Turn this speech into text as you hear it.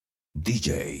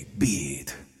DJ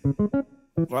Beat.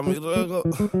 Ramirego,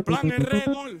 Plan el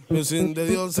récord. mi sin de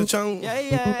Dios se echan.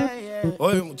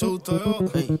 Oye, mucho gusto yo.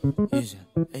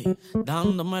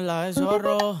 Dándomela de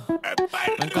zorro.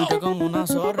 Me encontré con una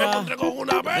zorra.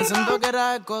 Me siento que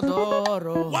era el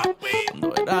cotorro.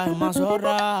 Cuando era más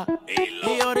zorra.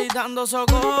 Y ahorita ando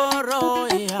socorro.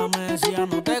 Y ella me decía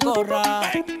no te corras.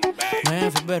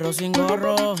 Me fui perro sin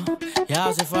gorro.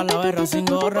 Ya se fue a la berra sin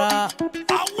gorra.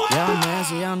 Ya me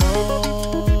decía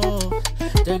no.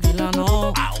 Tequila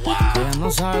no, que ella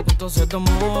no sabe cuánto se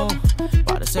tomó.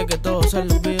 Parece que todo se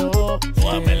le olvidó.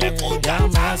 Ya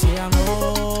me decía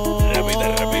no.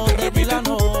 Repite. Tequila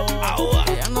no,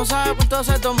 que ella no sabe cuánto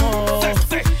se tomó.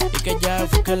 Y que ya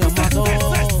fue que la mató.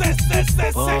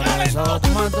 Por eso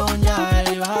tomate un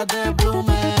Yael y bájate el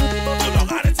plume.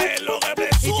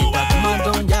 Y te está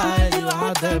tomando un Yael y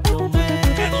bájate el plume.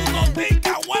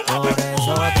 Por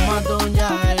eso tomate un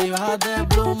Yael y bájate el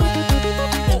plume.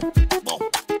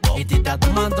 Y te está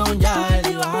tomando un Yael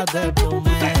y bájate el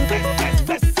plume.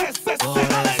 Por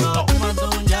eso tomate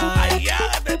un Yael.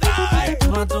 Ay,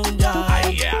 tomate un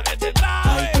Yael.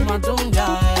 Ay, tomate un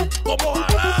Yael. Como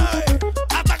jale,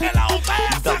 hasta que la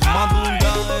botella se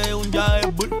acabe. Un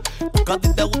Yael Bull, porque a ti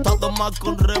te gusta tomar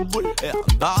con Red Bull.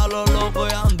 Andaba lo loco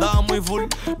y andaba muy full.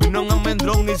 Vino en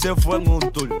almendrón y se fue en un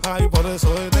tour. Ay, por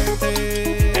eso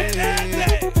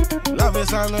detente. La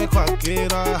mesa no es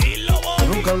cualquiera.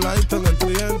 Nunca hablaste en el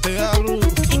cliente, Aru.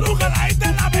 Tú nunca la diste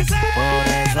en la PC. Por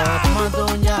eso tomate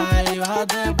un Yael y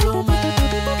bájate el plume.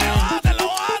 Bájatelo.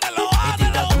 Y te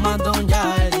está tomando un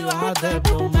Yael y bájate el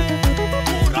plume.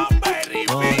 Puro Por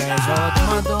eso verifica.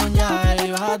 tomate un Yael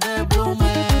y bájate el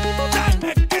plume.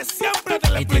 Es que siempre te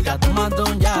lo Y te está explica. tomando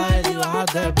un Yael y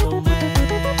bájate el plume.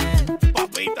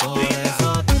 Papita, Por mira.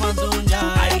 eso tomate un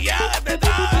Yael. Ay, ya que te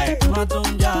trae. Tomate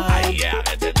un Yael. Ay, ya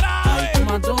que te trae.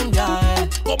 Tomate un Yael.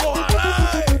 Como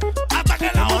jale, hasta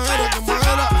que la botella se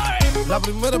acabe. La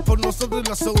primera es por nosotros y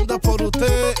la segunda es por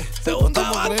usted. Segunda No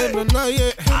estamos bate. creyendo en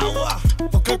nadie. Agua,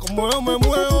 Porque como yo me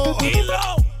muevo. hilo.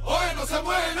 Oye, no se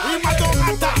mueve nadie. Y mató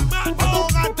gata.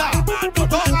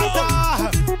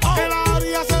 Que la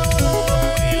orilla se voló.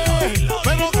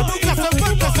 Pero que nunca se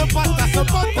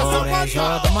Por eso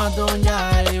tomate un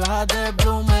Yael y bájate el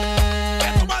plume.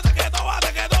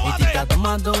 Y te está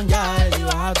tomando un Yael y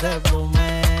bájate el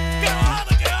plume.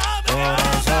 Por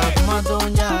eso tomate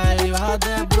un Yael y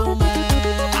bájate el plume.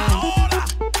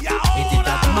 Y te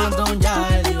está tomando un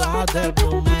Yael y bájate el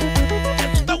plume.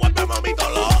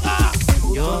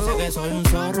 Yo sé que soy un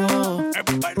zorro,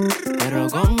 pero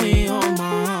conmigo,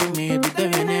 mami, tú te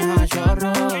vienes a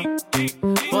chorro.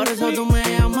 Por eso tú me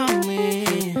llamas a mí,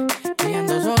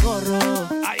 pidiendo socorro.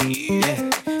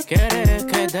 Quieres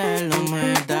que te lo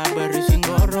meta, perro y sin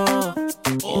gorro.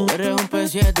 Tú eres un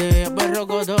P7, perro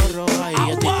cotorro. Ahí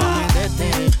estoy pa' meterte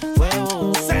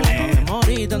huevo. No me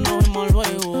morita, no vemos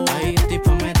luego. Ahí estoy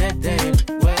pa' meterte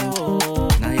huevo.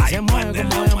 Nadie se mueve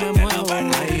como yo me muevo.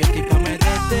 Ahí estoy pa'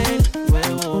 meterte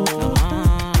huevo.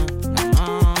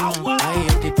 Nada más. Ahí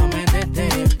estoy pa' meterte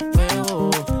huevo.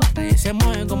 Nadie se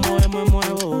mueve como yo me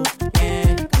muevo. Como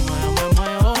yo me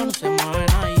muevo, no se mueve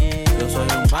nadie. Yo soy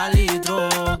un palitro.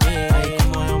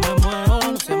 Como yo me muevo,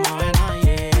 no se mueve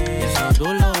nadie. Eso tú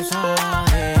lo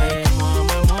sabes. Como yo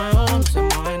me muevo, no se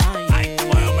mueve nadie. Ay,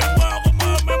 como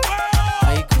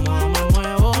yo me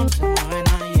muevo, no se mueve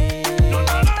nadie.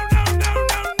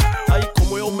 Ay,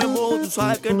 como yo me muevo, tú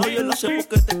sabes que no, yo lo sé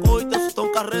porque te cojo y te suelto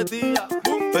en carretilla.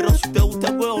 Pero si te gusta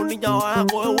el huevo, niña, vaya a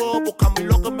coger huevo, porque a mí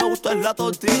lo que me gusta es la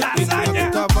tortilla. Y tú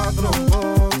estás pa'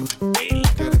 trompón.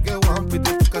 Quieres que Juanpi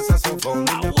te tu casa se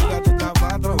fonde. Niña, tú estás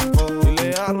pa' trompón.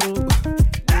 Dile a Ru.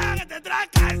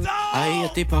 Ahí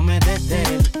estoy pa' meterte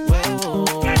huevo.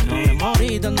 No vemos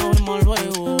ahorita, no vemos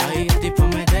luego. Ahí estoy pa'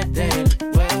 meterte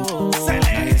huevo.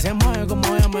 Nadie se mueve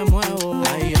como yo me muevo.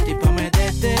 Ahí estoy pa'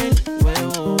 meterte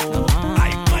huevo.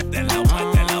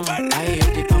 Ahí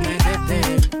estoy pa' meterte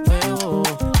huevo.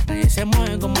 Nadie se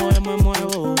mueve como yo me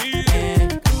muevo. Como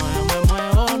yo me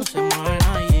muevo, no se mueve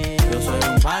nadie. Yo soy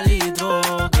un palitro.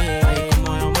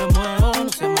 Como yo me muevo, no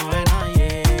se mueve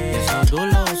nadie. Eso tú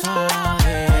lo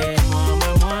sabes. Como yo me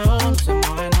muevo, no se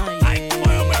mueve nadie. Ay, como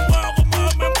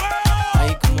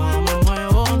yo me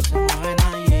muevo, no se mueve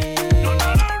nadie.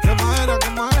 ¿Qué manera?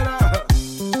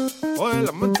 Oye,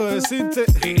 lamento decirte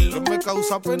que me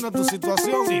causa pena tu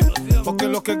situación. Porque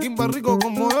los que aquí en Barrico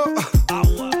como yo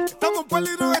estamos en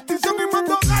peligro de extinción y más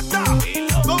dos gatas.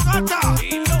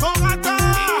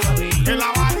 Que la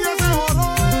bahía se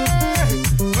jodó.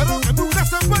 Pero que nunca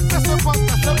se falta.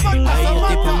 Ahí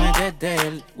estoy pa' meterte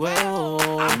el huevo.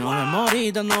 No vemos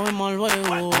ahorita, no vemos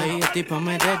luego. Ahí estoy pa'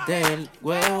 meterte el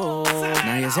huevo.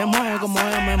 Nadie se mueve como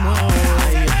yo me muevo.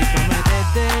 Ay, yo estoy pa'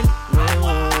 meterte el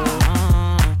huevo.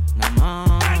 Nada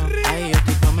más. Ay, yo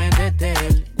estoy pa' meterte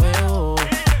el huevo.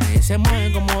 Nadie se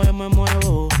mueve como yo me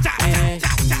muevo.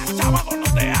 Chamaco, no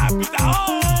te has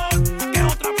cuidado. Que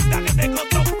otra vida que tengo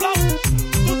otro flow.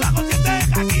 Tú estás consciente de que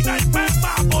aquí no hay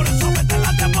pemba. Por eso vete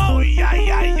la demo y ay.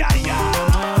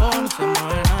 No se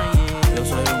mueve nadie. Yo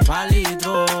soy un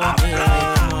palito.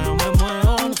 Como yo me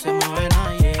muevo, no se mueve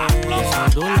nadie. Esa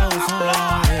tú la usas. Como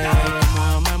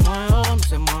yo me muevo, no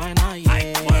se mueve nadie. Ay,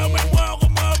 como yo me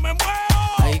muevo.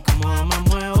 Ay, como yo me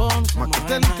muevo, no se mueve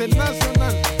Maquita nadie.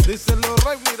 internacional, díselo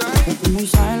Ray, mira. Tu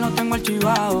mensaje lo tengo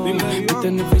archivado. Y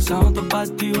tenés frisado todo pa'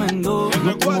 ti vendo.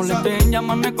 No te molestes en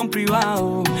llamarme con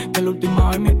privado. Que la última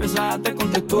vez mi pesada te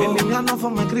contestó. En línea no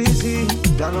fue mi crisis.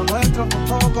 Ya lo nuestro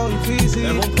fue un poco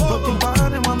difícil. Por tu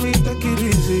padre, mami, te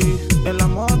quirisi. El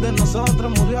amor de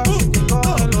nosotros murió, así que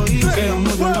cógelo easy. Que el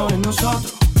amor no es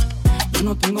nosotros. Yo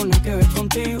no tengo nada que ver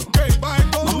contigo.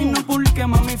 Mami, no publiques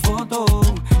más mi foto.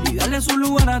 Y dale su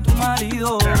lugar a tu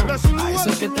marido. A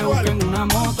ese que te busca en una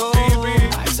moto.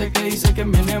 A ese que dice que es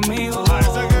mi enemigo.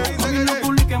 Mami, no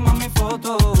publiques más mi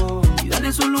foto. Y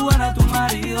dale su lugar a tu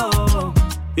marido.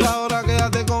 Y ahora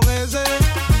quédate con ese.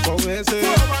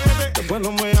 Después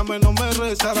no me llames, no me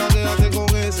reces. Ahora quédate con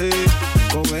ese.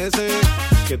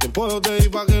 Que te puedo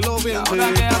pedir pa' que lo Y pienses.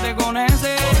 ahora quédate con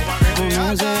ese.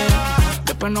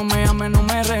 Después no me llames, no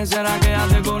me reces. Ahora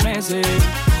quédate con ese.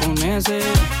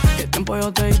 Que tiempo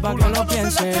yo te di pa' que lo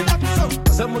pienses.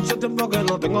 Hace mucho tiempo que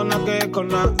no tengo nada que ver con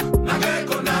nada.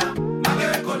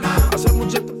 Hace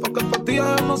mucho tiempo que por ti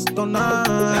ya no siento nada.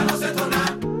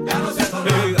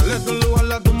 Ey, dale tu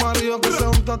lugar a tu marido que se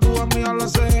junta a tu amiga, la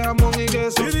ceja, jamón y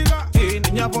queso. Y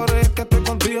niña, por eso es que estoy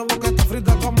contigo, porque estás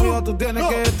frita conmigo, tú tienes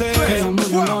que estar. Que el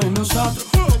amor no es nosotros.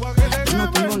 Yo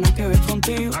no tengo nada que ver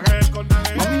contigo.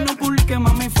 Mami, no publiques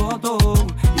más mi foto.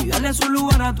 Y dale su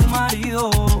lugar a tu marido.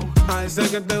 A ese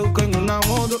que te busca en una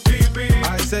moto.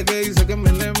 A ese que dice que es mi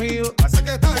enemigo.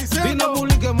 Y no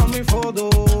publiques más mi foto.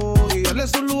 Y dale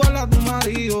su lugar a tu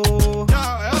marido.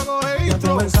 Ya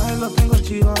tu mensaje lo tengo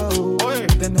archivado.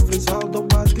 Tienes frisado dos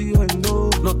partidos en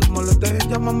dos. No te molestes,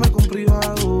 llámame con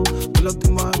privado. Que la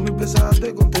última vez mi pesada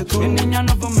te contestó. Mi niña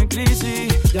no fue mi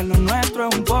crisis. Ya lo nuestro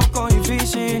es un poco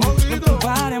difícil. No te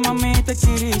pares, mami, te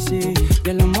quirisi. Y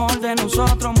el amor de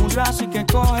nosotros murió, así que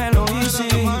cógelo easy.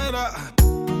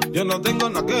 Yo no tengo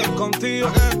nada que ver contigo.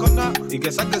 Y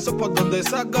que saques eso por donde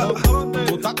saca.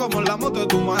 Tú estás como la moto de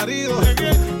tu marido.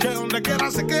 Que donde quiera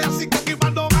se quede así que aquí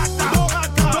mando gata.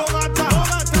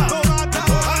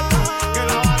 Que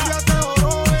la varia te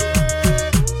oroe.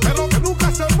 Pero que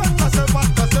nunca se falta.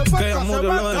 Que el amor es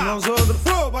lo de nosotros.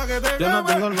 Yo no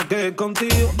tengo nada que ver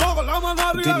contigo. No, con la mano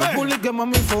Que arriba. no publiques más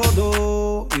mi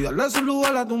foto. Y darle su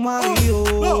lugar a tu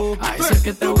marido. A ese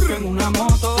que te busca en una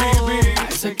moto. A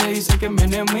ese que dice que es mi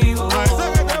enemigo.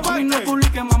 Mami, no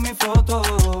publiques más mi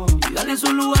foto. Y dale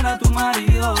su lugar a tu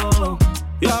marido.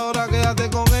 Y ahora quédate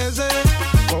con ese.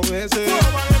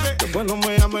 Después no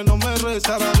me llames, no me reces.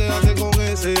 Ahora quédate con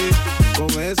ese.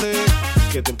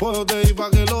 Que te puedo pedir pa'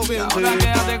 que lo Y pienses. ahora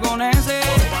quédate con ese.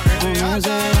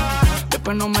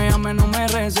 Después no me llames, no me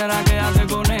reces. Ahora quédate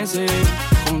con ese.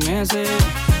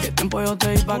 Que tiempo yo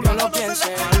te di pa' que lo pienses.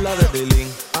 Habla de Tilín,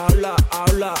 habla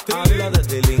de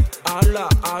Tilín, habla.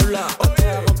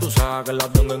 Otea con tu saca que la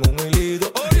tengo en un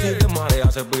hilito. Si te marea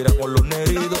se pira con los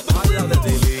neritos. Habla de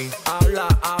Tilín,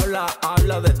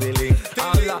 habla de Tilín,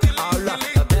 habla.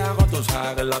 Otea con tu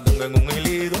saca que la tengo en un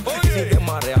hilito. Si te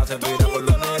marea se pira con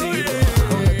los neritos.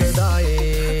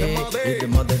 Y te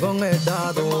maté con el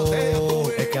dato.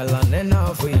 Es que a la nena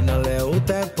fina le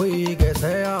gusta el pi que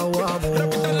sea guapo.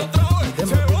 Y te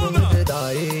maté con el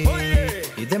detalle.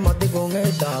 Y te maté con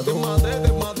el dato.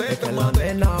 Es que a la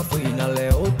nena fina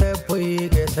le gusta el pi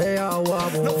que sea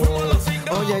guapo.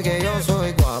 Oye que yo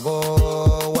soy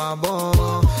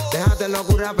guapo. Déjate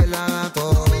locura,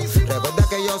 pelagato. Recuerda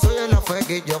que yo soy el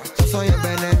afequi, yo soy el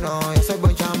veneno, yo soy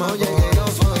buen chamaco. Oye que yo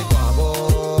soy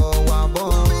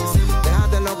guapo.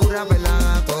 Déjate locura,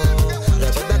 pelagato.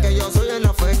 Recuerda que yo soy el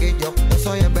afequi, yo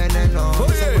soy el veneno, yo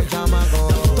soy buen chamaco.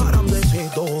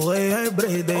 Tarandecito de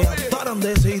brede,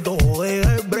 tarandecito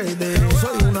de brede.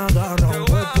 Soy una garra, un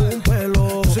cuerpo, un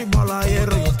pelo. Sin mala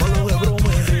hierro y un palo de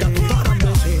bromede.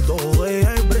 Tarandecito de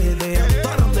brede,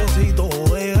 tarandecito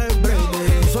de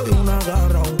brede. Soy una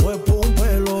garra, un cuerpo, un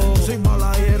pelo. Sin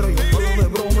mala hierro y un palo de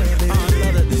bromede.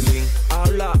 Habla de Tilín,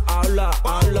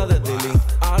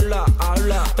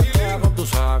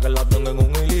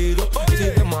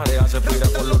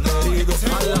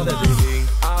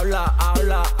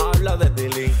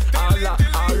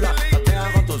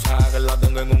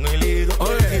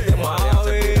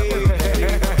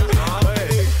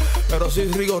 sí,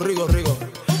 rico.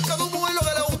 Busca tu mujer lo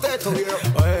que le guste esto, viejo.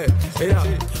 Oye, mira,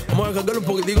 vamos a cargarle un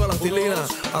poquitico a las tilinas.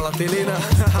 Como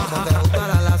te gusta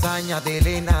la lasaña,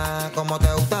 tilina. Como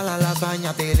te gusta la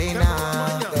lasaña,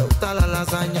 tilina. Te gusta la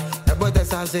lasaña, después de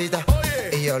salsita.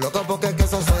 Y yo loco porque el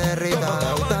queso se derrita. Como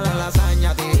te gusta la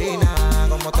lasaña, tilina.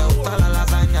 Como te gusta la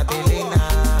lasaña, tilina.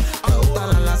 Te gusta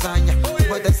la lasaña,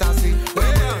 después de salsita.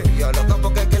 Y yo loco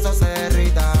porque el queso se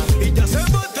derrita. Y ya se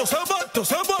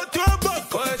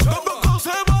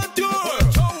batió.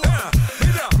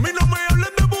 Mira, a mí no me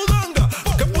hablen de budanga,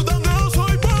 que budanga yo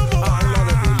soy bobo.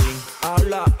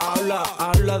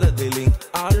 Habla de tilín.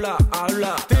 Habla.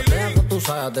 Deja con tus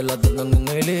sayas, te la tengan en un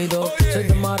hilito. Si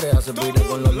te mareas, se pide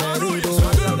con los negritos.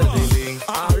 Habla de tilín.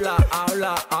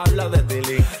 Habla de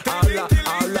tilín. Habla.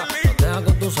 Deja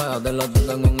con tus sayas, te la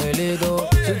tengan en un hilito.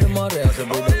 Si te mareas, se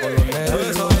pide con los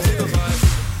negritos.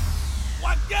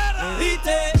 Le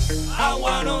diste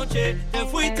agua anoche, te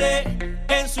fuiste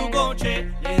en su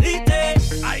coche. Le diste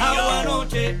agua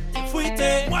anoche, te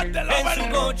fuiste en su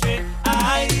coche.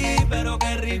 Ay, pero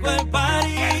qué rico el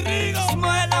party.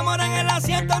 Hicimos el amor en el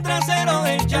asiento trasero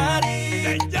del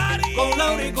Yari. Con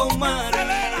Laura y con Mari.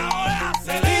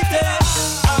 Le diste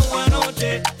agua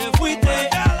anoche, te fuiste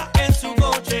en su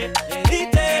coche. Le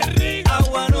diste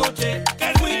agua anoche,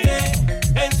 te fuiste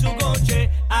en su coche.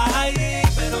 Ay,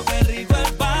 pero qué rico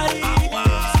el party.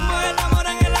 Hicimos el amor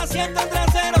en el asiento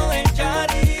trasero del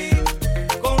Yari.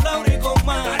 Con Laura y con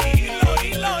Mari.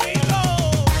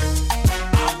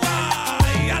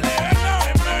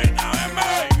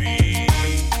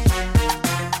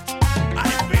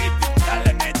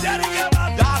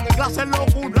 Clase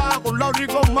locura con Laura y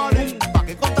con Mari. Pa'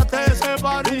 que contaste ese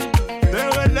party. De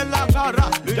verle la cara,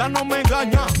 ya no me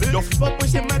engaña. Yo fui poco y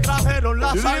si me trajeron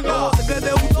la saga. Sé que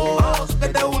te gustó, sé que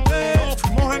te gusté.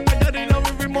 Fuimos en el y la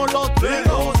vivimos los tres.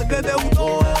 Sé que te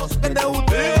gustó, sé que te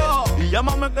gusté. Y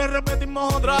llámame que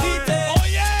repetimos otra vez. Diste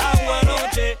agua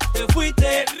anoche, te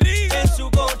fuiste en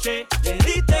su coche. Le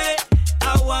diste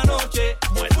agua anoche,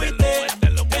 te fuiste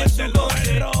en su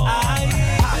coche. Ay,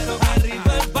 pero qué rico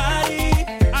el party.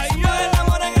 Hicimos el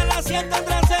amor en el asiento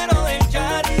trasero del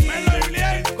Yari.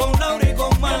 Con Laura y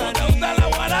con Mari. La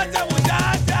guaracha,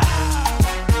 muchacha.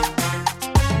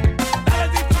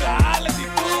 Dale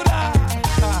cintura.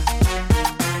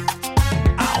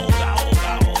 Ahora.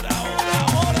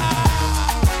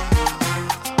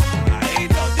 Ahí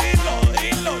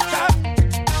dilo, chat.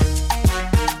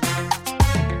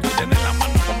 Tú tienes la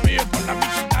mano conmigo por la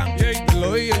Michigan. Te lo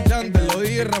dije el Jan, te lo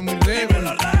dije Ramírez.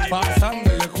 Pasando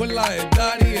en la escuela de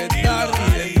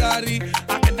Dari.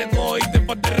 A que te cogiste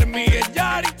por te remigues,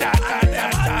 Yari.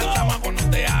 Chamaco, no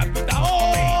te hagas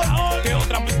pitador. Que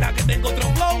otra pista que tengo otro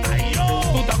flow.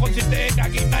 Tú estás consciente de que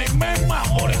aquí no hay mema.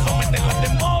 Por eso me tengo este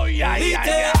móvil.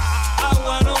 Diste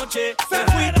agua anoche, te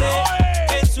fuiste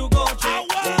en su coche.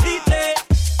 Le diste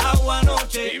agua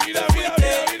anoche, Y mira, te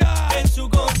fuiste en su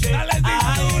coche. Dale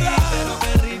Ay, cintura. pero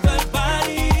qué rico el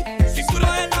party.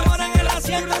 Hicimos el amor en el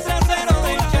asiento trasero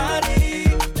del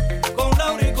Yari. Con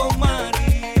Laura y con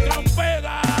Mari.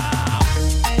 Trompeta.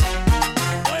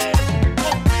 Pues,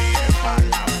 conmigo para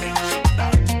la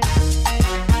Michigan.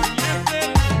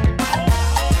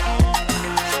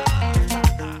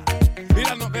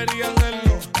 Mira, no quería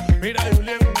hacerlo. Mira,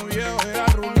 Julián, uno viejo, era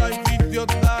rula y vistió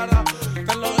tara.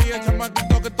 Te lo dije,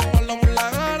 chamaquito, que tú parlo por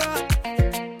la cara.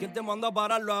 ¿Quién te manda a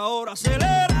pararlo ahora?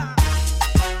 ¡Acelera!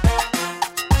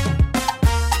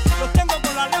 Los tengo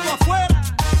con la lengua afuera.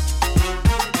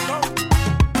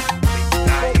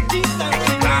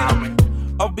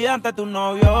 Olvídate tu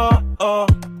novio,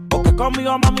 porque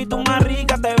conmigo, mami, tú más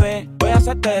rica te ves. Voy a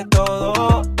hacerte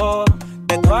todo,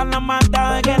 de todas las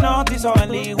maldades que no te hizo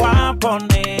el igual.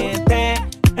 Ponerte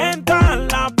en todas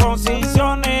las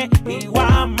posiciones,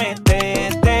 igual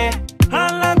meterte,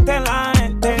 jalarte las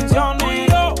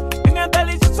intenciones. En el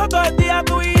delicioso todo el día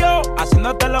tú y yo,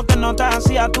 haciéndote lo que no te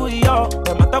hacía tú y yo.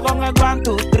 Te mato con el 1,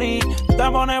 2, 3, te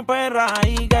pones perra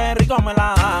y qué rico me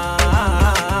la da.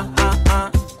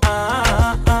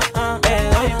 Te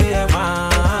doy pide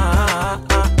más.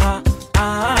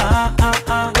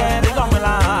 Qué rico me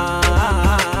la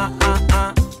da.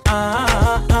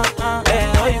 Te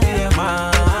doy pide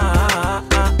más.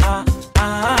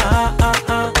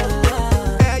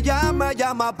 Ella me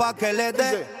llama pa' que le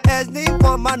dé. Es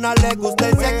ninfomana, le gusta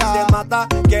y se mata.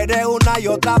 Quiere una y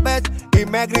otra vez y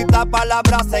me grita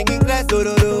palabras en inglés.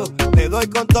 Tururú. Te doy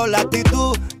con toda la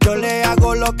actitud. Yo le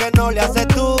hago lo que no le haces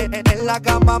tú. En la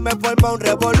cama me forma un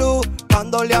revolú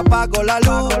cuando le apago la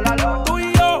luz. Tú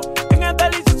y yo, en el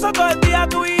delicioso todo el día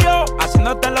tú y yo,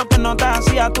 haciéndote lo que no te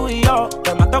hacía tú y yo.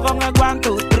 Te mato con el 1,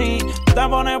 2, 3, te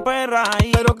pones perra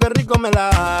ahí. Pero qué rico me la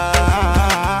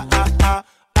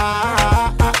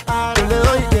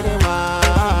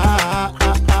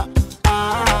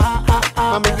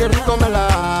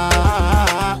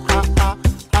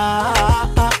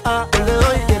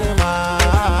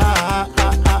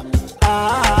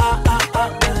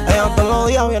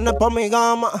viene pa' mi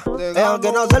gama. Ella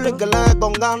quiere hacerlo y que le dé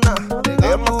con ganas.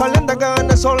 Ella es más caliente que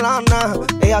venezolana.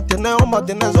 Ella tiene hombres,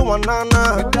 tiene su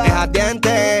banana. Es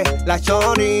ardiente, la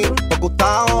Shoni. Por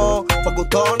Gustavo, por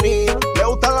Gustoni. Le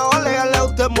gusta la vale, a ella le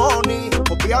gusta el money.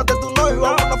 Pues fíjate tú no y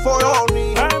vamos a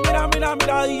foroni.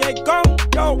 Mira, DJ Con,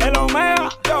 yo, el Omega,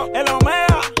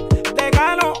 te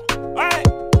gano,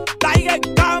 Tiger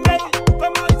Camel,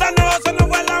 como esta no se nos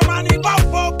fue la mano y por eso,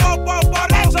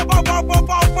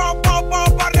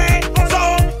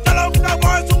 te lo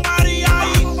grabo en su María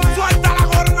y suelta la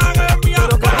corona que es mía.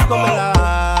 Pero qué rico me la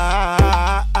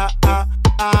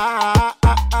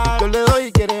yo le doy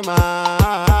y quiere más.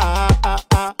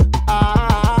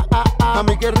 A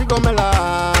mí qué rico me la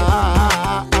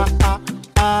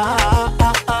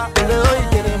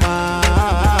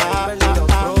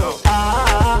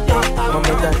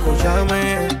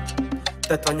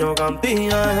te extraño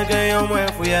cantina desde que yo me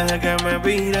fui, desde que me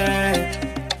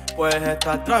pide. Puedes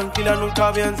estar tranquila,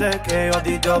 nunca pienses que yo a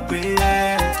ti te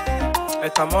olvidé.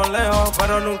 Estamos lejos,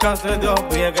 pero nunca se te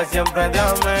olvide que siempre te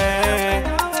amé.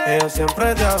 Que yo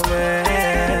siempre te amé.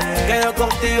 Que yo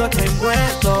contigo estoy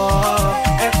puesto.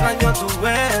 Extraño tu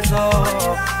beso,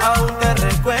 aún te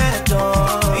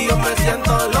recuerdo. Y yo me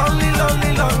siento lonely,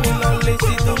 lonely, lonely, lonely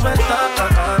si tú no estás.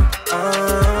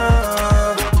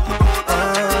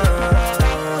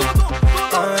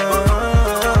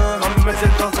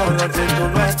 Si tú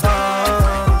no estás,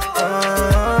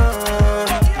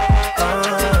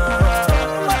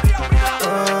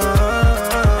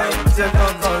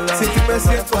 sin ti me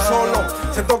siento solo,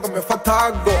 siento que me falta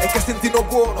algo. Es que sin ti no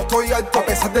puedo, no estoy alto. A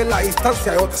pesar de la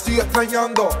distancia, yo te sigo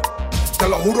extrañando. Te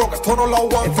lo juro que esto no lo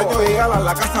aguanto. Extraño llegar a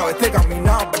la casa, verte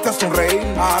caminar, verte sonreír,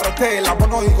 agarrarte de la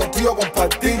mano y contigo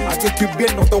compartir. Aquí estoy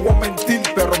bien, no te voy a mentir,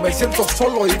 pero me siento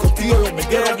solo y contigo yo me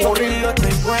quiero morir. Yo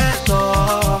estoy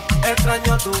puesto,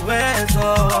 extraño tu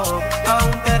beso,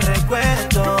 aún te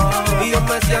recuerdo. Y yo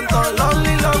me siento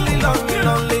lonely, lonely, lonely,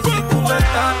 lonely si tú no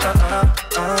estás.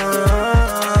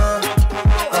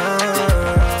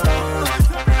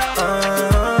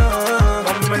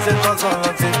 Me siento solo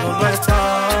si tú no estás.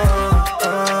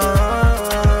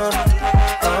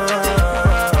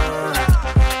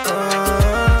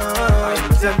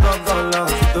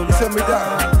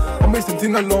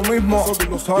 No es lo mismo, lo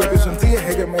que yo sentí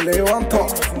es que me levanto.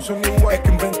 Es que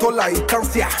inventó la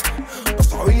distancia. No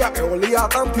sabía que olía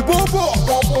tanto y bobo.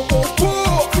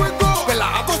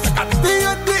 Pelado se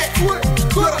cantía de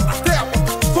tú eras la tea,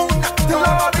 zona, te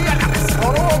la varía la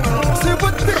reserva, pero no se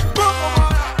puede.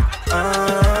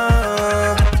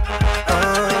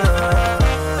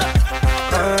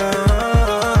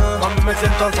 Me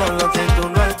siento solo si tú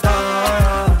no estás.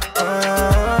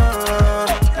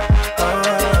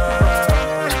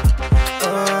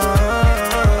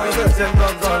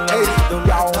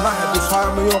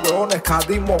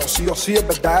 Sí o sí, es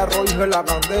verdadero hijo de la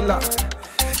candela.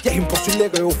 Y es imposible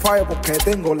que yo falle porque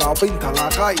tengo la pinta, la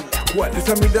calle. Bueno,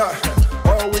 dice mira,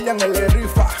 oye William el de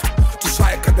rifa. Tú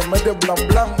sabes que te metes blan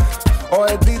blan.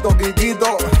 Oye Tito,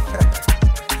 Kikito.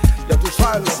 Ya tú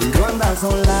sabes. Si tú andas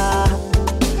sola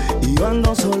y yo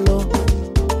ando solo,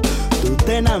 tú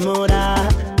te enamoras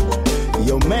y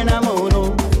yo me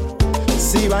enamoro.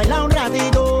 Si baila un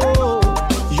ratito,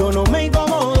 yo no me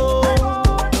incomodo.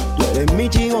 Tú eres mi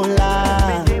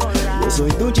chigola, yo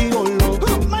soy tu chigolo.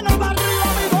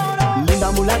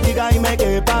 Linda mulática, dime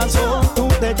qué pasó. Tú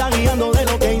te estás guiando de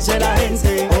lo que dice la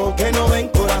gente. O que no ven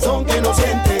corazón que no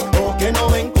siente. O que no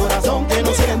ven corazón que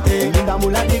no siente. Linda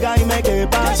mulática, dime qué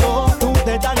pasó. Tú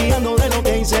te estás guiando de lo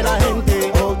que dice la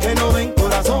gente. O que no ven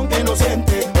corazón que no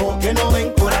siente. O que no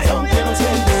ven corazón que no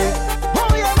siente.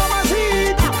 Oye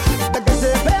mamacita, de que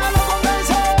se vea lo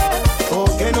convence.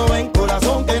 O que no ven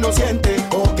corazón que no siente.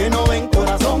 O que no ven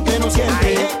corazón que no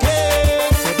siente. Es que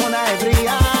se pone de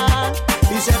fría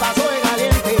y se pasó de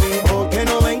caliente. O que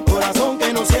no ven corazón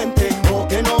que no siente. O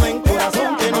que no ven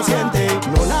corazón que no siente.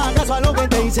 No le hagas caso a lo que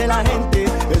te dice la gente.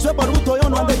 Eso es por gusto, yo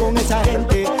no ando con esa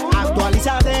gente.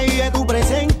 Actualízate y de tu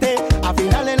presente. A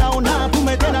finales de la jornada tú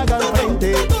me tienes acá al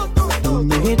frente.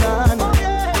 Mi gitana,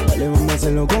 dale, vamos a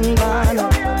hacerlo con ganas.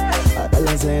 Hasta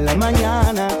las 6 de la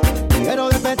mañana. Quiero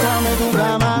despertarme tu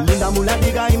cama. Linda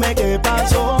mulática, dime qué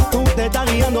pasó. Tú te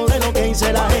estás guiando de lo que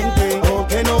dice la gente. O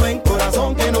que no ven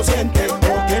corazón que no siente.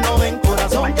 O que no ven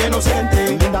corazón que no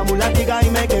siente. Linda mulática,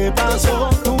 dime qué pasó.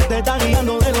 Tú te estás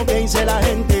guiando de lo que dice la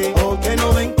gente. O que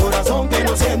no ven corazón que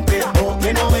no siente. O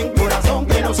que no ven corazón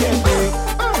que no siente.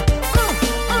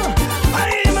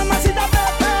 Ay, mamacita,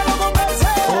 te lo convence.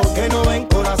 O que no ven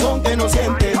corazón que no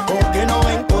siente. O que no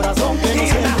ven corazón que no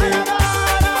siente.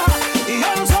 Y yo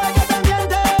no soy que te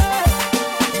miente.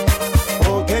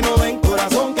 O que no ven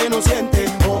corazón que no siente.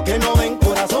 O que no ven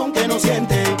corazón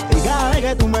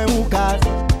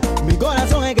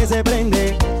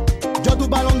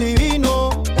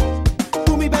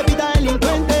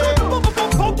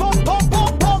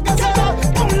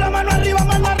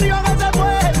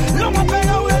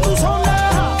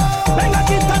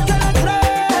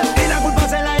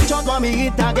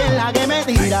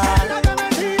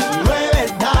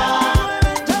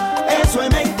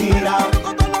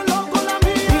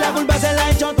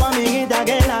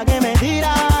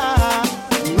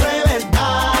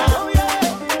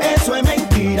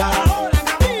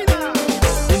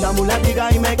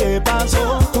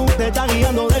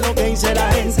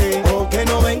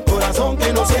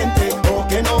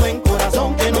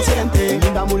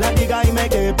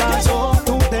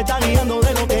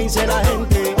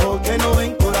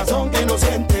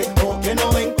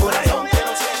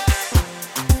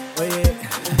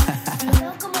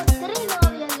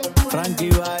Frankie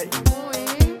Bay.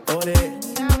 Ore.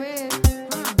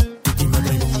 Y me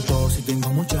pregunto si tengo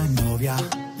muchas novias.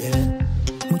 Yeah.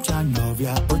 Muchas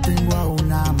novias. Hoy tengo a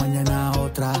una, mañana a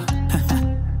otra.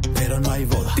 Pero no hay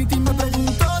boda. Titi me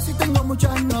preguntó si tengo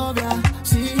muchas novias.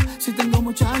 Sí, sí tengo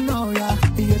muchas novias.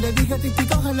 Y yo le dije a Titi,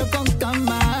 cógelo con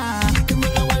calma. Que me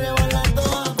la voy a llevar la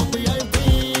toa con VIP.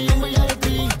 Un VIP.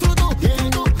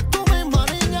 Tú misma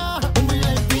niña. Un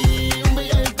VIP, un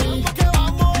VIP. Que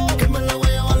vamos. Que me la voy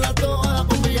a llevar la toa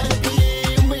con VIP.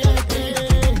 Un VIP.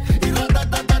 Y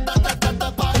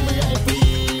ratatatatata para el VIP.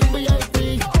 Un VIP.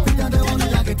 Fíjate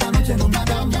bonita que esta noche no me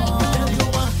hagamos. Te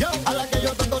digo más, a la que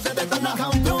yo tanto se detona.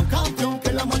 Campeón,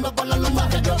 que la mueva por la loma.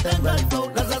 Que yo tengo el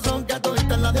flow, la razón que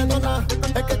todita la detona.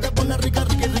 Es que te pone rica,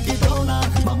 riquitona.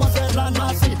 Vamos a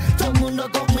cerrarnos así, todo el mundo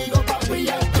conmigo, papi,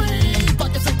 VIP. Pa'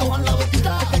 que se cojan la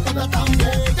boquita, que toca tan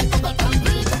bien, que toca tan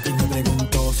rico. Y me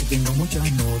pregunto si tengo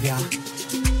muchas novias.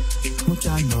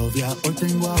 Muchas novias, hoy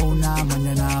tengo a una,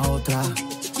 mañana a otra.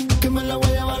 Que me la voy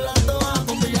a llevar la toa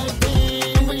con VIP,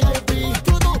 un VIP.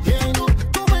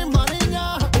 Tú misma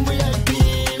niña, un VIP,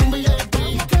 un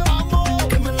VIP. Que vamos,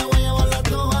 que me la voy a llevar la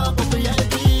toa con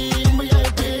VIP, un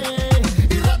VIP.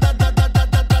 Y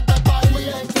ratatatatata para el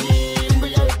VIP, un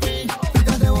VIP.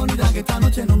 Fíjate bonita que esta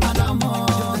noche nos matamos.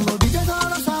 Yo tengo DJ todos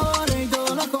los sabores y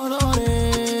todos los colores.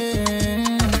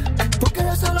 Porque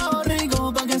yo se lo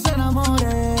rico pa' que se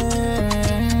enamore.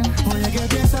 Oye, que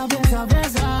piensa,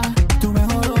 tú me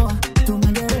jorobas, tú me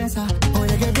enderezas.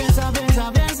 Oye, que piensa,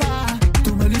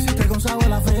 tú me lo hiciste con sabor a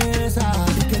la fresa.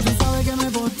 Y que tú sabes que me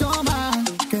porto mal,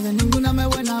 que de ninguna me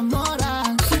voy a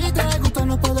enamorar. Si te gusta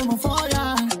nos podemos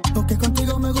follar, porque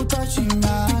contigo me gusta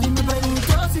chingar. Y me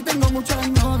preguntó si tengo muchas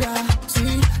novias.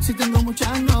 Sí tengo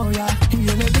muchas novias. Y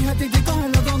yo le dije a ti que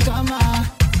cógelo con calma,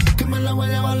 que me la voy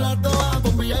a llevar la toa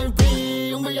con VIP,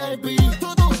 un VIP.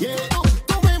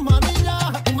 Tú misma niña,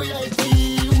 un VIP,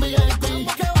 un VIP.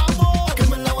 Que vamos, que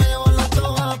me la voy a llevar la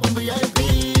toa con VIP,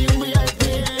 un VIP.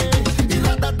 Y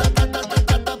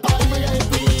ratatatatata para el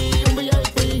VIP, un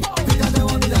VIP. Fíjate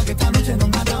bonita que esta noche nos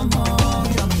matamos.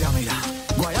 Mira,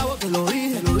 guayabo te lo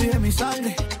dije en mi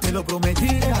sangre, te lo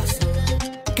prometías.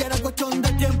 Que era cuestión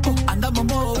de tiempo, andamos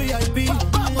modo VIP.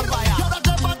 Vamos para allá. Y ahora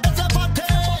se parte,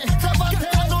 que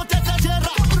esta noche se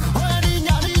cierra. Oye,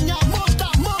 niña, monta,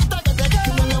 que te queda.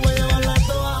 Que me la voy a llevar la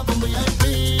toa con VIP,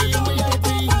 un VIP.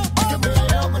 Que me la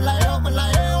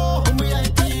llevo, un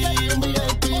VIP, un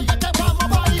VIP. Que vamos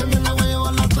para allá. Que me la voy a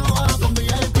llevar la toa con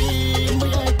VIP, un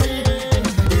VIP.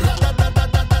 Y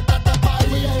ratatatatata para el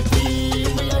VIP,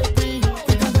 un VIP.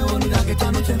 Fíjate bonita que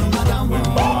esta noche nos matamos.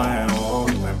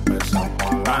 Empezamos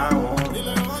a la 1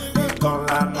 y con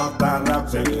la nota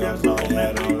rápida no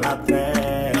dieron las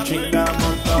 3.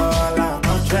 Chingamos toda la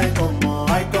noche como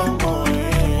hay como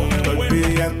es. Estoy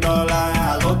pidiéndole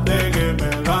a los de que me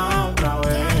da otra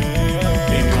vez.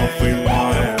 Y nos fuimos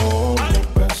de 1,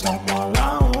 empezamos a la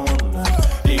 1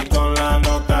 y con la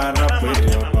nota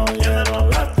rápida no dieron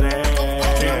las 3.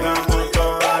 Chingamos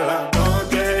toda la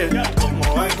noche como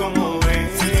hay como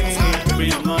es.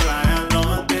 Pidiéndole a los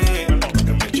de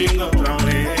que me chingo otra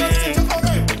vez.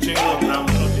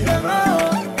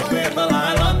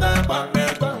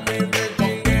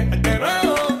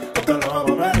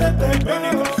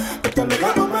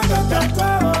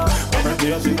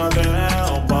 Si no te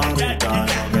dejo pa' ahorita, no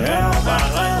te dejo para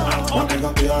luego. Porque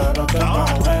contigo no te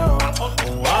veo.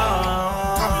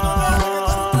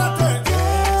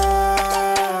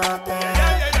 Quédate,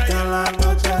 que la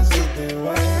noche sí te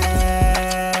duele.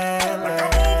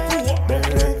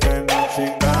 Desde que nos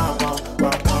chingamos,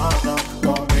 vámonos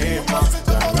comimos.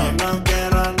 Ya no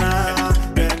quiero nada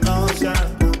que no sea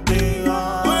contigo.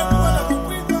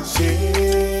 Sí,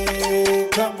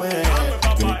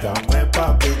 grítame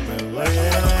papi, me duele.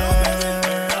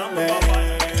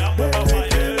 Desde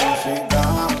que nos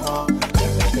chingamos,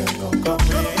 desde que nos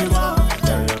comimos,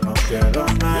 ya yo no quiero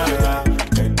nada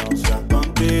que no sea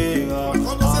contigo.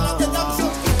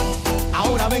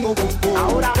 Ahora vengo con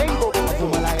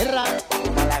como la guerra.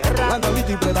 Cuando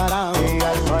listo y preparado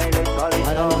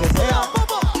para lo que sea.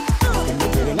 Que me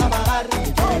quieren apagar,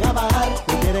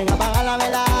 me quieren apagar la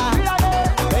vela.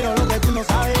 Pero lo que tú no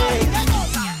sabes,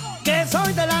 que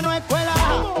soy de la nueva escuela.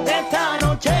 Esta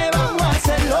noche vamos a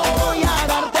hacerlo. Voy a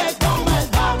darte con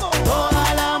maldad.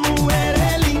 Todas las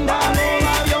mujeres lindas, modo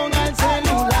avión al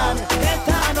celular.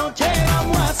 Esta noche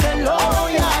vamos a hacerlo.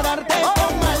 Voy a darte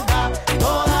con maldad.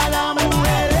 Todas las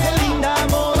mujeres lindas,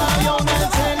 modo avión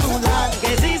al celular.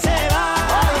 Que si se va,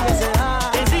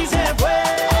 que si se fue.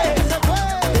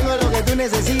 Tengo lo que tú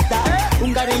necesitas,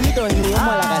 un cariñito y nos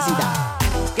vamos a la casita.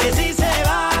 Que si se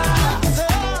va,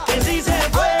 que si se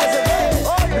fue.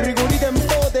 Rigurita en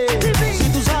pote, si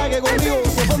tú sabes que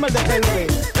Dame el despeluque.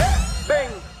 Ven,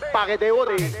 pa' que te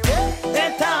bote.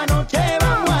 Esta noche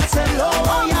vamos a hacerlo,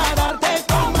 voy a darte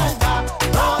con maldad.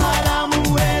 Todas las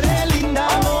mujeres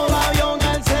lindas, modo avión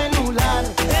al celular.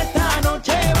 Esta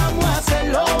noche vamos a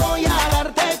hacerlo, voy a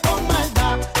darte con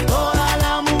maldad. Todas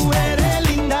las mujeres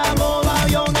lindas, modo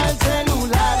avión al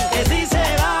celular. Que si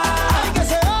se va, ay, que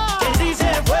se va, que si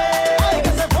se fue, ay, que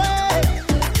se fue,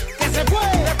 que se fue,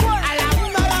 a la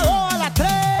 1, a la 2, a las 3,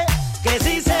 que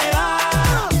si se va,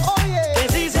 oye,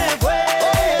 que si se fue,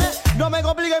 oye, no me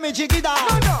complique mi chiquita,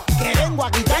 que vengo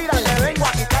a quitarte, le vengo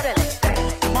a quitar el estrés.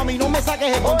 Mami, no me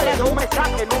saques el contrato, no me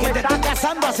saques, no que me te estás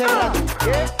casando hace rato.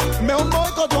 Mejor me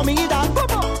voy con tu amiguita,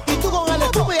 y tú con el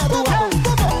estúpido a tu gato.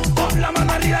 Pon la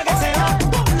mano arriba que se va,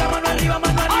 pon la mano arriba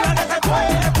que se fue.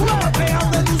 Vamos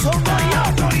pegando de tu sombra,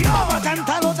 vamos a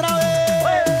cantar otra vez.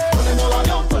 Ponle modo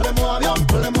avión, ponle modo avión,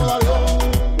 ponle modo avión.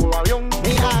 Modo avión.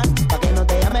 Mira, pa' que no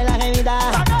te llame la jevita,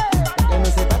 pa' que no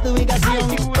sepa tu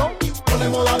ubicación. Ponle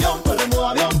modo avión, ponle modo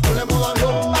avión, ponle modo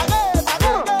avión.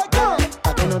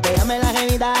 Pa' que no te llame la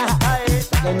jevita,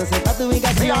 pa' que no sepa tu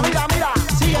ubicación. Mira, mira,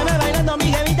 sígueme bailando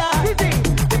mi jevita,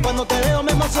 que cuando te veo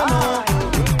me emociono.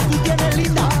 Tú tienes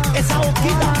linda esa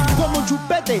boquita como un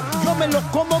chupete, yo me lo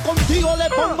como contigo, le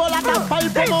pongo la tapa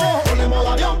al pomo. Ponle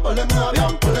modo avión, ponle modo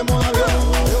avión, ponle modo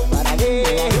avión. ¿Para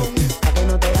qué? Pa' que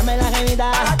no te llame la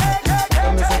jevita, pa'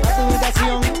 que no sepa tu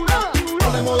ubicación.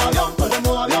 Ponle modo avión, ponle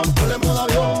modo avión, ponle modo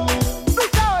avión. Tú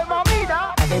sabes,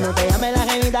 mamita, pa' que no te llame la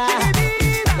jevita,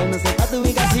 pa' que no sepa tu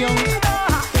ubicación.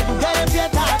 Que tú quieres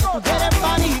fiesta, que tú quieres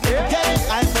party, que tú quieres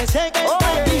KFC, que está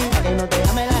aquí. Pa' que no te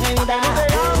llame la jevita,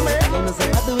 pa' que no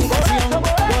sepa tu ubicación.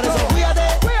 Por eso cuídate,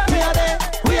 cuídate,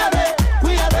 cuídate,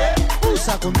 cuídate.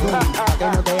 Usa condón, pa' que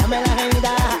no te llame la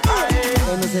jevita, pa'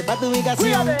 que no sepa tu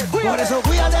ubicación. Por eso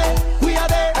cuídate,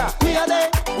 cuídate, cuídate,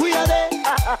 cuídate.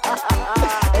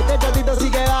 Este chatito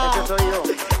sí que va,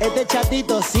 este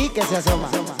chatito sí que se asoma.